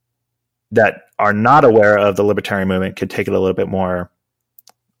 that are not aware of the libertarian movement, could take it a little bit more,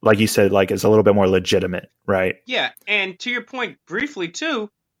 like you said, like it's a little bit more legitimate, right? Yeah, and to your point briefly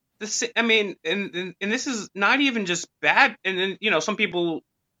too, and this is not even just bad, and then some people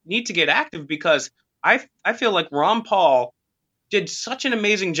need to get active, because I feel like Ron Paul did such an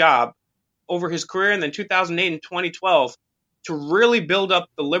amazing job over his career in 2008 and 2012 to really build up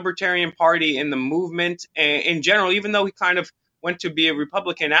the Libertarian Party and the movement in general, even though he kind of went to be a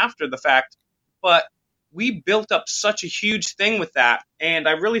Republican after the fact. But we built up such a huge thing with that. And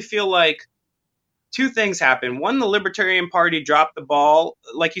I really feel like two things happened. One, the Libertarian Party dropped the ball.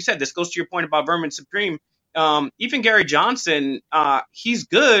 Like you said, this goes to your point about Vermin Supreme. Even Gary Johnson, he's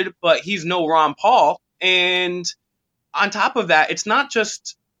good, but he's no Ron Paul. And on top of that, it's not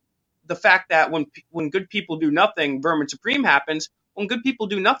just the fact that when good people do nothing, Vermin Supreme happens. When good people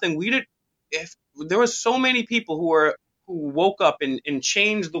do nothing, if there was so many people who woke up and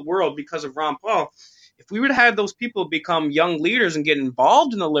changed the world because of Ron Paul. If we would have had those people become young leaders and get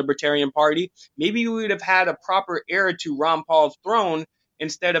involved in the Libertarian Party, maybe we would have had a proper heir to Ron Paul's throne,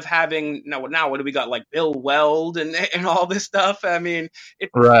 instead of having now what do we got, like Bill Weld and all this stuff? I mean,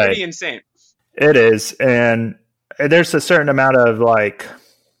 it's Right. pretty insane. It is. And there's a certain amount of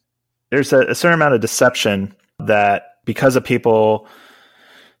there's a certain amount of deception that because of people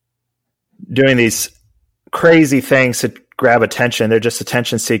doing these crazy things to grab attention, they're just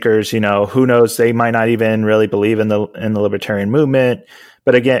attention seekers. Who knows? They might not even really believe in the libertarian movement.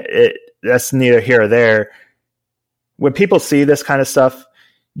 But again, that's neither here or there. When people see this kind of stuff,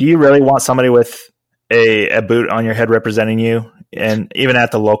 do you really want somebody with a boot on your head representing you? And even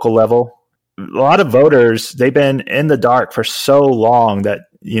at the local level, a lot of voters, they've been in the dark for so long that,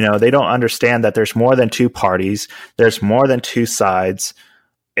 they don't understand that there's more than two parties. There's more than two sides.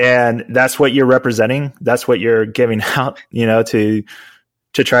 And that's what you're representing. That's what you're giving out, to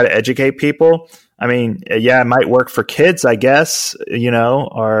try to educate people. I mean, yeah, it might work for kids, I guess,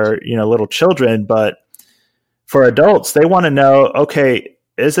 or, little children, but for adults, they want to know, okay,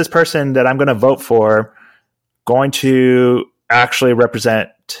 is this person that I'm going to vote for going to actually represent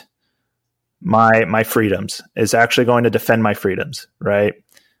my freedoms, is actually going to defend my freedoms, right?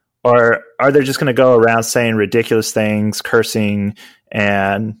 Or are they just going to go around saying ridiculous things, cursing,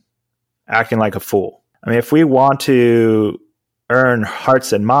 and acting like a fool? I mean, if we want to earn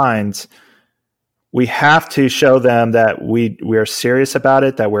hearts and minds, we have to show them that we are serious about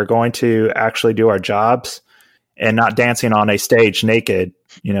it, that we're going to actually do our jobs and not dancing on a stage naked.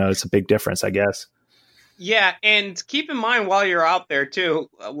 It's a big difference, I guess. Yeah, and keep in mind while you're out there too,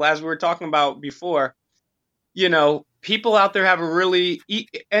 as we were talking about before, people out there have a really,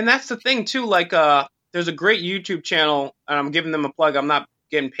 and that's the thing too, like there's a great YouTube channel, and I'm giving them a plug. I'm not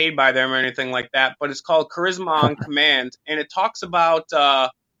getting paid by them or anything like that, but it's called Charisma on Command, and it talks about, I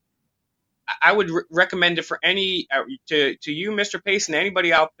would recommend it for any, to you, Mr. Pace, and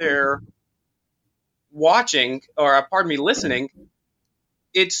anybody out there watching, or listening.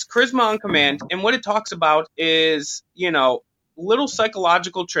 It's Charisma on Command, and what it talks about is, little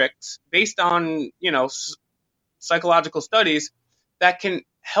psychological tricks based on, psychological studies that can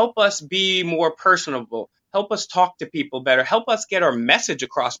help us be more personable, help us talk to people better, help us get our message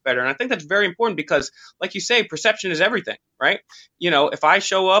across better. And I think that's very important because, like you say, perception is everything, right? If I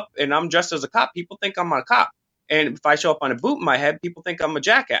show up and I'm dressed as a cop, people think I'm a cop. And if I show up on a boot in my head, people think I'm a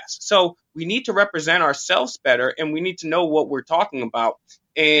jackass. So we need to represent ourselves better, and we need to know what we're talking about.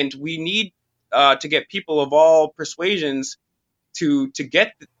 And we need to get people of all persuasions to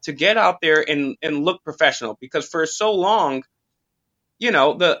get out there and look professional, because for so long,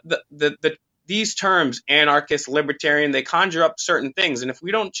 these terms, anarchist, libertarian, they conjure up certain things. And if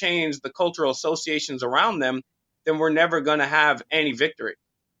we don't change the cultural associations around them, then we're never going to have any victory.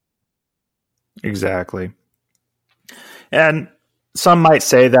 Exactly. And some might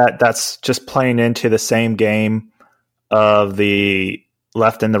say that that's just playing into the same game of the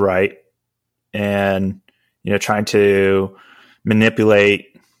left and the right, and trying to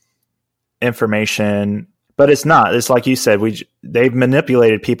manipulate information, but it's not. It's like you said, they've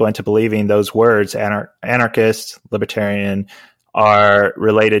manipulated people into believing those words, anarchist, libertarian, are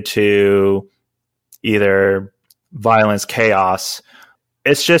related to either violence, chaos.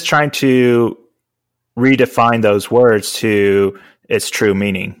 It's just trying to redefine those words to its true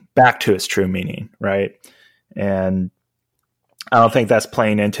meaning, back to its true meaning, right? And I don't think that's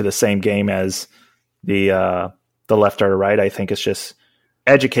playing into the same game as the left or the right. I think it's just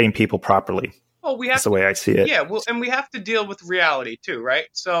educating people properly. Well, that's the way I see it. Yeah, well, and we have to deal with reality too, right?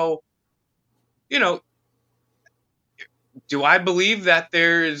 So, do I believe that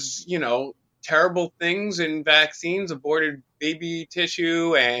there's, terrible things in vaccines, aborted baby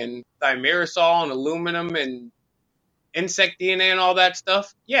tissue and thimerosal and aluminum and insect DNA and all that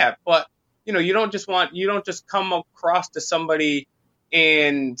stuff? Yeah, but you don't just come across to somebody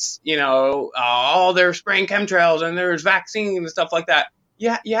and they're spraying chemtrails and there's vaccines and stuff like that.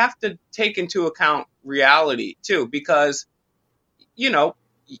 Yeah, you have to take into account reality too, because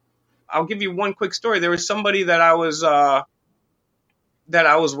I'll give you one quick story. There was somebody that I was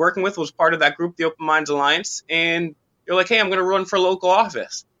working with, was part of that group, the Open Minds Alliance, and they're like, "Hey, I'm going to run for local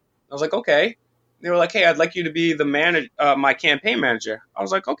office." I was like, "Okay." They were like, "Hey, I'd like you to be my campaign manager." I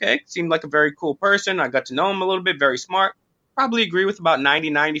was like, "Okay." Seemed like a very cool person. I got to know him a little bit, very smart. Probably agree with about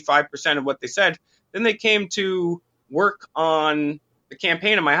 90-95% of what they said. Then they came to work on the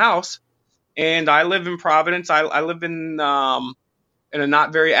campaign in my house, and I live in Providence. I live in a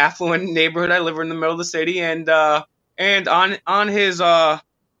not very affluent neighborhood. I live in the middle of the city, and on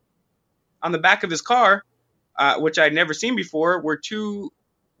the back of his car, which I'd never seen before,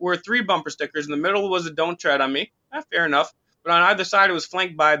 were three bumper stickers. In the middle was a "Don't Tread on Me." Fair enough. But on either side, it was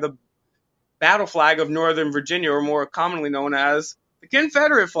flanked by the battle flag of Northern Virginia, or more commonly known as the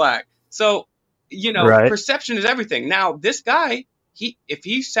Confederate flag. So, Right. perception is everything. Now, this guy, if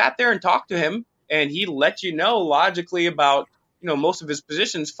he sat there and talked to him and he let you know logically about, most of his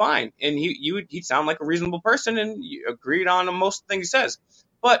positions, fine. And he'd sound like a reasonable person and you agreed on most of the things he says.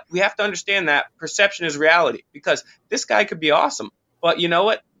 But we have to understand that perception is reality, because this guy could be awesome. But you know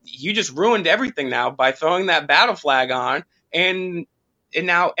what? You just ruined everything now by throwing that battle flag on, and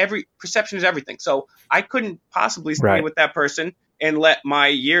now every perception is everything. So I couldn't possibly stay Right. with that person and let my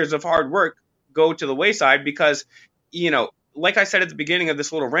years of hard work go to the wayside, because, like I said at the beginning of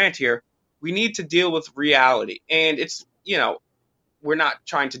this little rant here, we need to deal with reality. And it's, we're not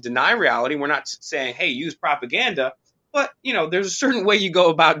trying to deny reality. We're not saying, hey, use propaganda. But, there's a certain way you go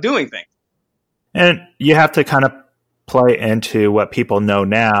about doing things. And you have to kind of play into what people know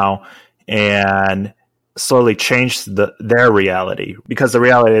now and slowly change their reality, because the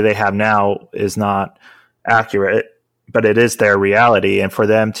reality they have now is not accurate, but it is their reality. And for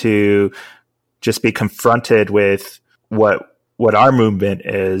them to just be confronted with what our movement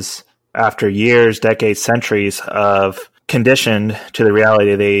is after years, decades, centuries of conditioned to the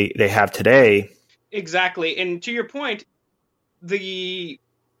reality they have today. Exactly. And to your point, the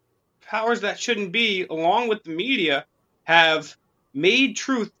powers that shouldn't be, along with the media, have made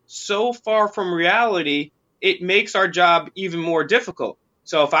truth so far from reality, it makes our job even more difficult.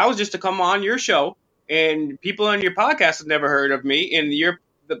 So if I was just to come on your show and people on your podcast have never heard of me, and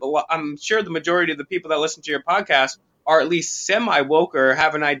I'm sure the majority of the people that listen to your podcast are at least semi-woke or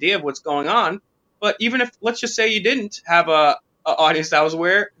have an idea of what's going on. But even if, let's just say you didn't have a audience that was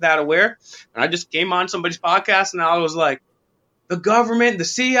aware, and I just came on somebody's podcast and I was like, the government, the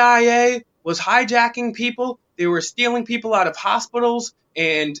CIA was hijacking people. They were stealing people out of hospitals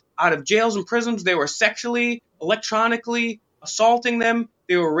and out of jails and prisons. They were sexually, electronically assaulting them.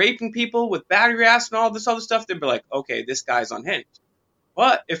 They were raping people with battery acid and all this other stuff. They'd be like, okay, this guy's unhinged.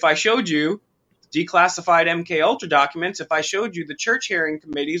 But if I showed you declassified MK Ultra documents, if I showed you the church hearing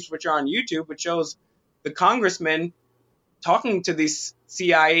committees, which are on YouTube, which shows the congressmen talking to these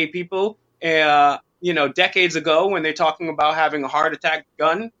CIA people, decades ago when they're talking about having a heart attack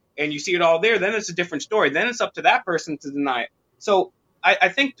gun, and you see it all there, then it's a different story. Then it's up to that person to deny it. So I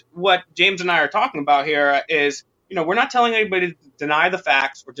think what James and I are talking about here is, we're not telling anybody to deny the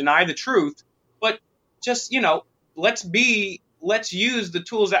facts or deny the truth, but just, let's use the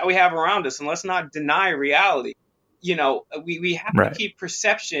tools that we have around us, and let's not deny reality. We have Right. to keep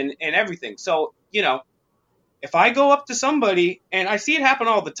perception and everything. So, if I go up to somebody, and I see it happen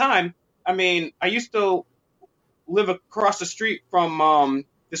all the time. I mean, I used to live across the street from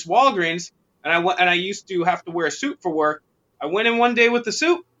this Walgreens, and I used to have to wear a suit for work. I went in one day with the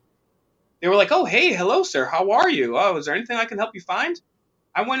suit. They were like, "Oh, hey, hello, sir. How are you? Oh, is there anything I can help you find?"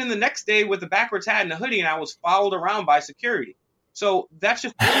 I went in the next day with a backwards hat and a hoodie, and I was followed around by security. So that's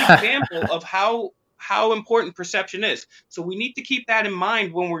just an example of how important perception is. So we need to keep that in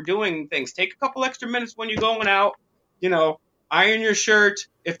mind when we're doing things. Take a couple extra minutes when you're going out, iron your shirt.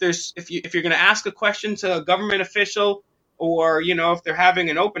 If you're going to ask a question to a government official, or, if they're having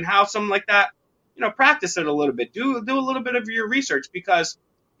an open house, something like that, practice it a little bit. Do a little bit of your research, because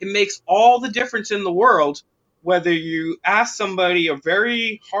it makes all the difference in the world whether you ask somebody a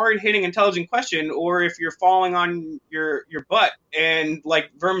very hard-hitting, intelligent question, or if you're falling on your butt and, like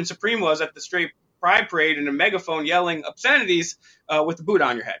Vermin Supreme was at the Straight Pride Parade in a megaphone yelling obscenities with the boot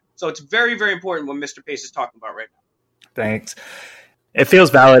on your head. So it's very, very important what Mr. Pace is talking about right now. Thanks. It feels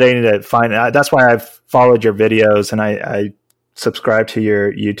validating to find. That's why I've followed your videos and I subscribe to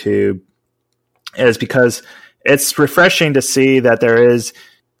your YouTube, is because it's refreshing to see that there is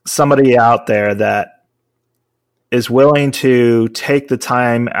somebody out there that is willing to take the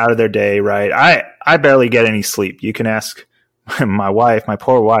time out of their day, right? I barely get any sleep. You can ask my wife, my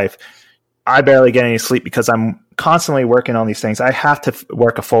poor wife. I barely get any sleep because I'm constantly working on these things. I have to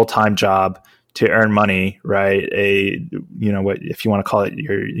work a full-time job to earn money, right? What, if you want to call it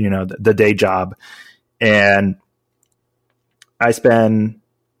your, the day job. And I spend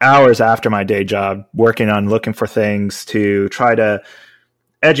hours after my day job working on looking for things to try to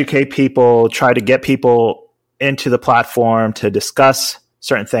educate people, try to get people into the platform to discuss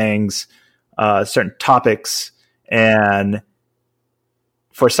certain things, certain topics. And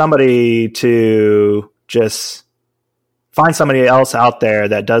for somebody to just find somebody else out there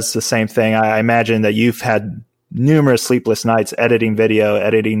that does the same thing, I imagine that you've had numerous sleepless nights editing video,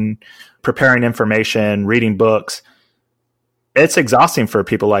 preparing information, reading books. It's exhausting for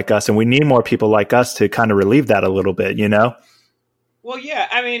people like us, and we need more people like us to kind of relieve that a little bit, Well, yeah,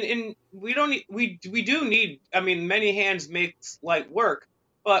 we do need, many hands makes light work,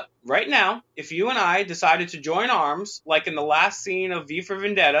 But right now, if you and I decided to join arms, like in the last scene of V for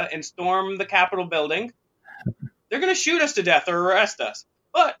Vendetta, and storm the Capitol building, they're going to shoot us to death or arrest us.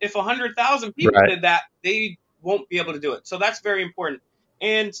 But if 100,000 people did that, they won't be able to do it. So that's very important.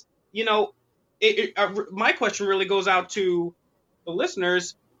 And, you know, my question really goes out to the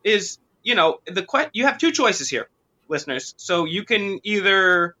listeners is, you know, you have two choices here, listeners. So you can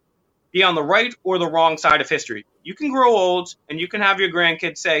either be on the right or the wrong side of history. You can grow old and you can have your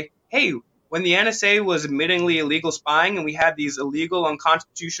grandkids say, hey, when the NSA was admittingly illegal spying and we had these illegal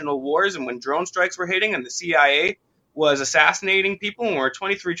unconstitutional wars and when drone strikes were hitting and the CIA was assassinating people and we're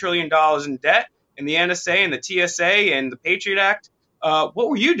 $23 trillion in debt and the NSA and the TSA and the Patriot Act, what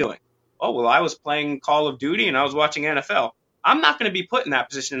were you doing? Oh, well, I was playing Call of Duty and I was watching NFL. I'm not going to be put in that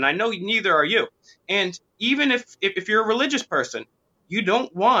position, and I know neither are you. And even if you're a religious person, you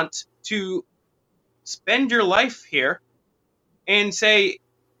don't want to spend your life here and say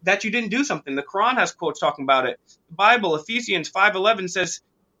that you didn't do something. The Quran has quotes talking about it. The Bible, Ephesians 5:11 says,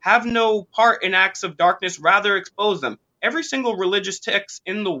 have no part in acts of darkness, rather expose them. Every single religious text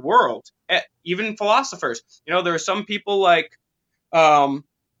in the world, even philosophers, you know, there are some people like,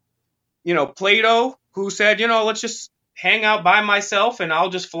 you know, Plato, who said, you know, let's just hang out by myself and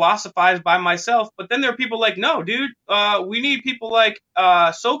I'll just philosophize by myself. But then there are people like, no, dude, we need people like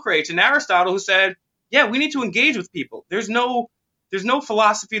Socrates and Aristotle who said, yeah, we need to engage with people. There's no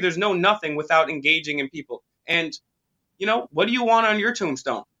philosophy, there's no nothing without engaging in people. And, you know, what do you want on your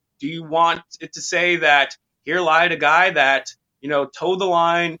tombstone? Do you want it to say that here lied a guy that, you know, towed the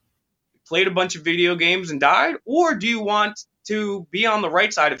line, played a bunch of video games and died? Or do you want to be on the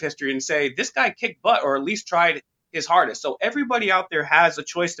right side of history and say this guy kicked butt or at least tried his hardest? So everybody out there has a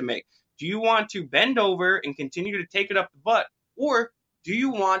choice to make. Do you want to bend over and continue to take it up the butt, or do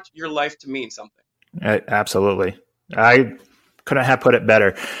you want your life to mean something? Absolutely. I couldn't have put it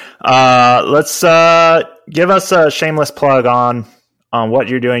better. Let's give us a shameless plug on what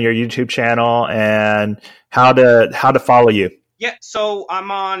you're doing, your YouTube channel, and how to follow you. Yeah, so I'm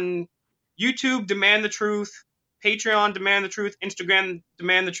on YouTube, Demand the Truth, Patreon, Demand the Truth, Instagram,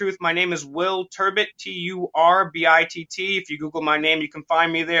 Demand the Truth. My name is Will Turbitt, Turbitt. If you Google my name, you can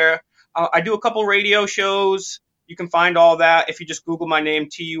find me there. I do a couple radio shows. You can find all that if you just Google my name,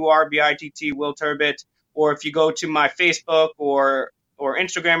 Turbitt, Will Turbitt. Or if you go to my Facebook or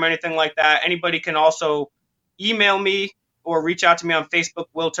Instagram or anything like that, anybody can also email me or reach out to me on Facebook,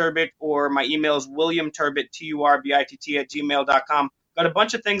 Will Turbitt, or my email is williamturbitt, turbitt@gmail.com. Got a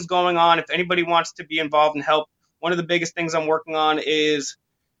bunch of things going on. If anybody wants to be involved and help, one of the biggest things I'm working on is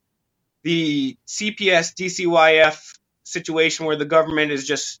the CPS DCYF situation where the government is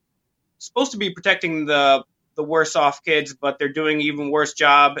just supposed to be protecting the worse off kids, but they're doing an even worse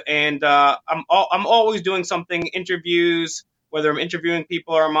job. And I'm always doing something, interviews, whether I'm interviewing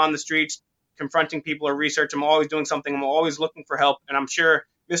people or I'm on the streets confronting people or research. I'm always doing something. I'm always looking for help. And I'm sure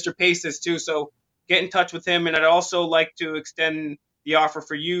Mr. Pace is too. So get in touch with him. And I'd also like to extend the offer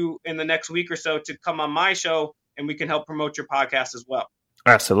for you in the next week or so to come on my show and we can help promote your podcast as well.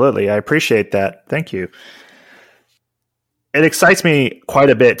 Absolutely. I appreciate that. Thank you. It excites me quite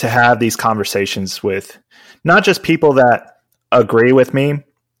a bit to have these conversations with not just people that agree with me.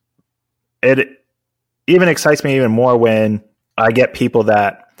 It even excites me even more when I get people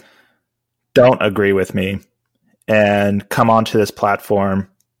that don't agree with me and come onto this platform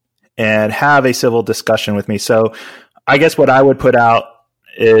and have a civil discussion with me. So I guess what I would put out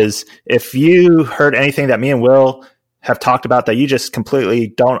is if you heard anything that me and Will have talked about that you just completely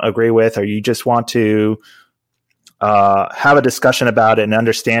don't agree with, or you just want to have a discussion about it and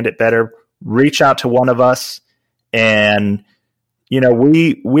understand it better, reach out to one of us. And, you know,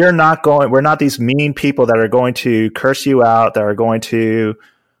 we're not these mean people that are going to curse you out, that are going to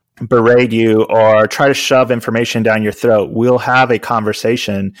berate you or try to shove information down your throat. We'll have a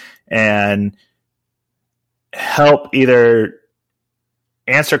conversation and help either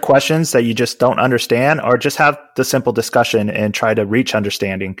answer questions that you just don't understand or just have the simple discussion and try to reach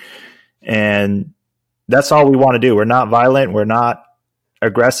understanding. And that's all we want to do. We're not violent. We're not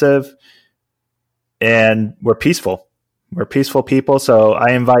aggressive. And we're peaceful. We're peaceful people. So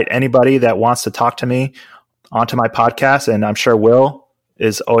I invite anybody that wants to talk to me onto my podcast. And I'm sure Will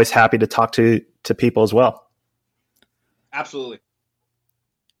is always happy to talk to people as well. Absolutely.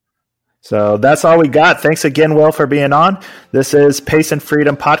 So that's all we got. Thanks again, Will, for being on. This is Pace and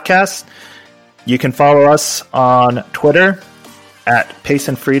Freedom Podcast. You can follow us on Twitter at Pace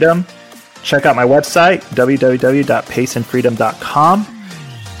and Freedom. Check out my website, www.paceandfreedom.com.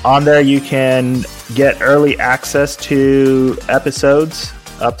 On there, you can get early access to episodes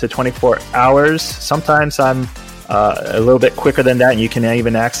up to 24 hours. Sometimes I'm a little bit quicker than that. And you can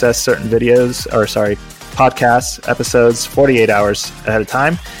even access certain podcasts, episodes 48 hours ahead of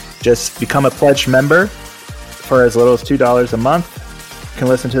time. Just become a pledged member for as little as $2 a month. You can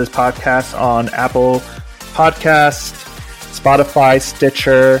listen to this podcast on Apple Podcast, Spotify,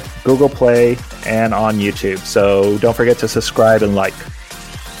 Stitcher, Google Play, and on YouTube. So don't forget to subscribe and like.